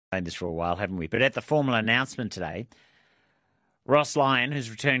this for a while, haven't we? But at the formal announcement today, Ross Lyon, who's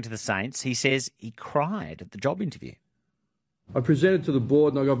returning to the Saints, he says he cried at the job interview. I presented to the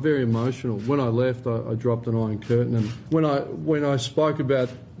board and I got very emotional. When I left, I dropped an iron curtain. And when I spoke about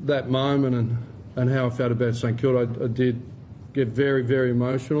that moment and how I felt about St Kilda, I did get very, very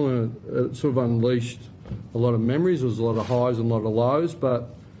emotional, and it sort of unleashed a lot of memories. There was a lot of highs and a lot of lows,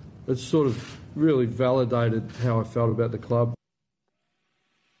 but it sort of really validated how I felt about the club.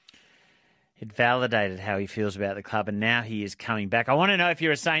 It validated how he feels about the club, and now he is coming back. I want to know if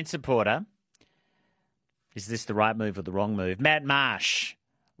you're a Saints supporter. Is this the right move or the wrong move? Matt Marsh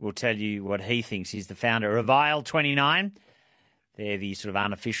will tell you what he thinks. He's the founder of Isle29. They're the sort of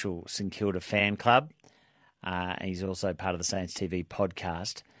unofficial St Kilda fan club. He's also part of the Saints TV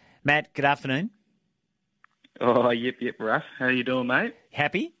podcast. Matt, good afternoon. Oh, yep, Russ. How you doing, mate?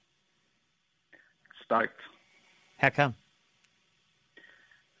 Happy? Stoked. How come?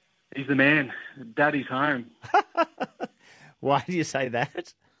 He's the man. Daddy's home. Why do you say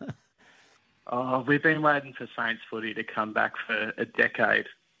that? We've been waiting for Saints footy to come back for a decade.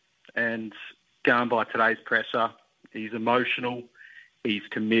 And going by today's presser, he's emotional, he's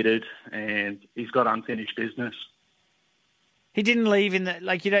committed, and he's got unfinished business. He didn't leave in the...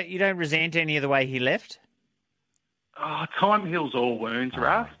 Like, you don't resent any of the way he left? Time heals all wounds,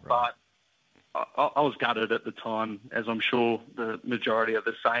 Russ, right. But I was gutted at the time, as I'm sure the majority of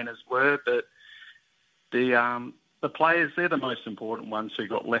the Saints were, but the players, they're the most important ones who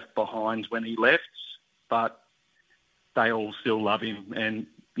got left behind when he left, but they all still love him and,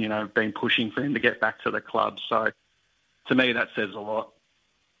 you know, been pushing for him to get back to the club. So to me, that says a lot.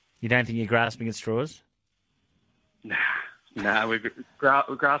 You don't think you're grasping at straws? Nah, we're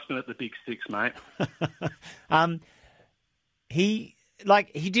grasping at the big sticks, mate. He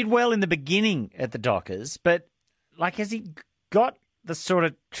did well in the beginning at the Dockers, but has he got the sort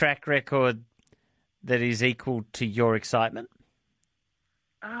of track record that is equal to your excitement?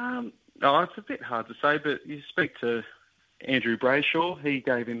 It's a bit hard to say, but you speak to Andrew Brayshaw, he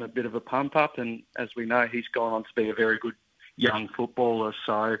gave him a bit of a pump up, and as we know, he's gone on to be a very good young footballer.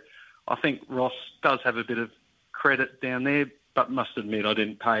 So I think Ross does have a bit of credit down there, but must admit I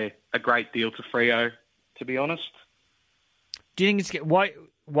didn't pay a great deal to Freo, to be honest. Do you think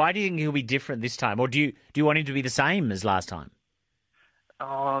why do you think he'll be different this time, or do you want him to be the same as last time?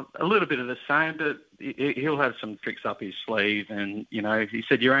 A little bit of the same, but he'll have some tricks up his sleeve. And, you know, he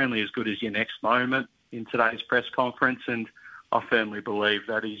said you're only as good as your next moment in today's press conference. And I firmly believe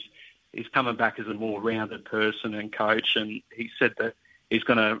that he's coming back as a more rounded person and coach. And he said that he's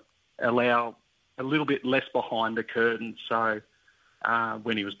going to allow a little bit less behind the curtain. So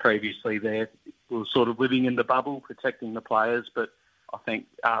when he was previously there, we were sort of living in the bubble, protecting the players. But I think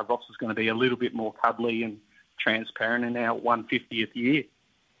Ross is going to be a little bit more cuddly and transparent in our 150th year.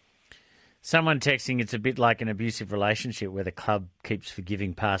 Someone texting, it's a bit like an abusive relationship where the club keeps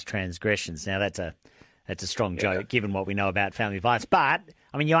forgiving past transgressions. Now, that's a strong joke, given what we know about family violence. But,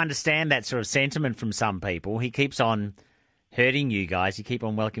 I mean, you understand that sort of sentiment from some people. He keeps on hurting you guys. You keep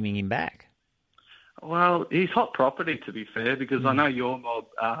on welcoming him back. Well, he's hot property, to be fair, because I know your mob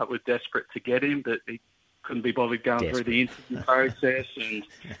were desperate to get him, but he couldn't be bothered going through the interview process, and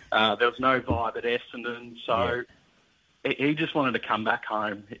there was no vibe at Essendon. So he just wanted to come back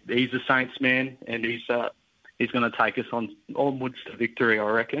home. He's a Saints man, and he's going to take us onwards to victory, I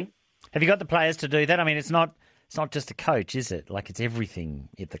reckon. Have you got the players to do that? I mean, it's not just a coach, is it? Like, it's everything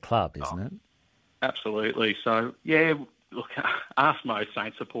at the club, isn't it? Absolutely. So, yeah, look, ask most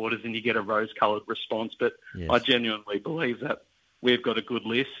Saints supporters and you get a rose-coloured response, but I genuinely believe that we've got a good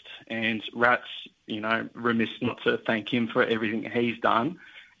list, and Rat's, you know, remiss not to thank him for everything he's done.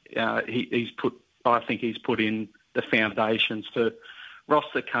 I think he's put in the foundations for Ross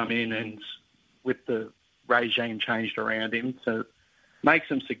to come in and with the regime changed around him to make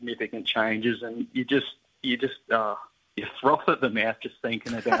some significant changes, and you froth at the mouth just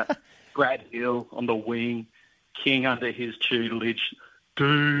thinking about Brad Hill on the wing, King under his tutelage,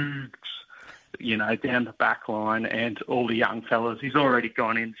 Dukes, you know, down the back line, and all the young fellas. He's already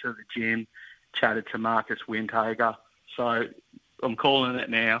gone into the gym, chatted to Marcus Windhager. So I'm calling it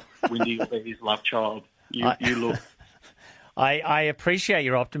now. Windy will be his love child. You look. I appreciate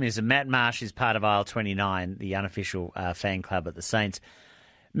your optimism. Matt Marsh is part of Isle29, the unofficial fan club at the Saints.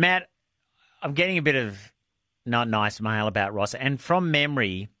 Matt, I'm getting a bit of not nice mail about Ross. And from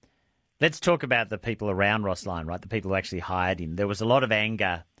memory, let's talk about the people around Ross Lyon, right? The people who actually hired him. There was a lot of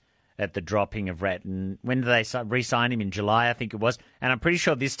anger at the dropping of Ratton. When did they re-sign him? In July, I think it was. And I'm pretty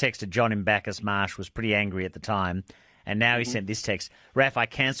sure this text to John Mbakis Marsh was pretty angry at the time. And now he sent this text. Raf, I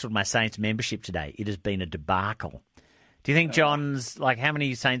cancelled my Saints membership today. It has been a debacle. Do you think John's, like, how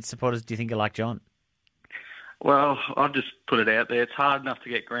many Saints supporters do you think are like John? Well, I'll just put it out there. It's hard enough to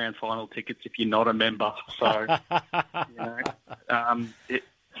get grand final tickets if you're not a member. So,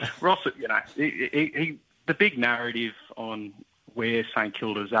 Ross, the big narrative on where St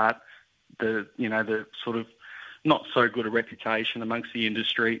Kilda's at, the sort of not so good a reputation amongst the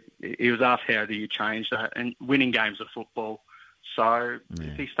industry. He was asked how do you change that, and winning games of football. So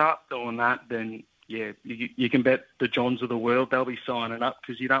if he starts doing that, then you can bet the Johns of the world they'll be signing up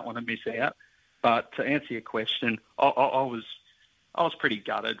because you don't want to miss out. But to answer your question, I was pretty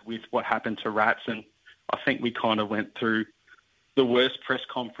gutted with what happened to Rats, and I think we kind of went through the worst press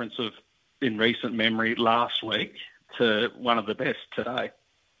conference in recent memory last week to one of the best today.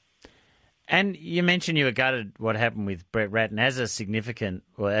 And you mentioned you were gutted what happened with Brett Ratton as as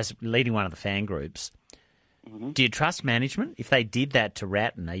leading one of the fan groups. Mm-hmm. Do you trust management? If they did that to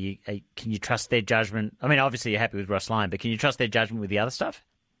Ratton, can you trust their judgment? I mean, obviously you're happy with Ross Lyon, but can you trust their judgment with the other stuff?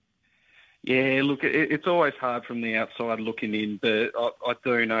 Yeah, look, it's always hard from the outside looking in, but I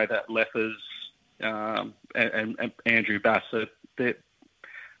do know that Leffers and Andrew Bassett, they're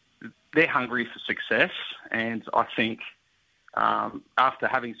hungry for success, and I think after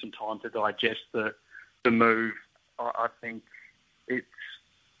having some time to digest the move, I think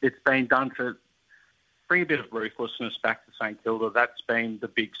it's been done to bring a bit of ruthlessness back to St Kilda. That's been the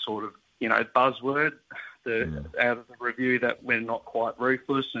big sort of buzzword out of the review, that we're not quite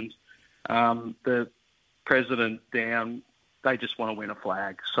ruthless, and the president down, they just want to win a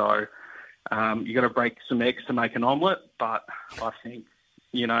flag. So you got to break some eggs to make an omelette, but I think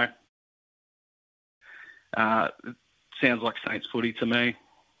it sounds like Saints footy to me.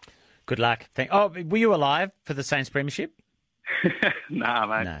 Good luck. Were you alive for the Saints premiership? Nah,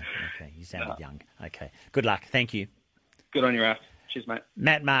 mate. No, okay. You sounded young. Okay. Good luck. Thank you. Good on your ass. Cheers, mate.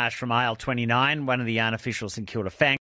 Matt Marsh from IL29, one of the unofficial St Kilda fans.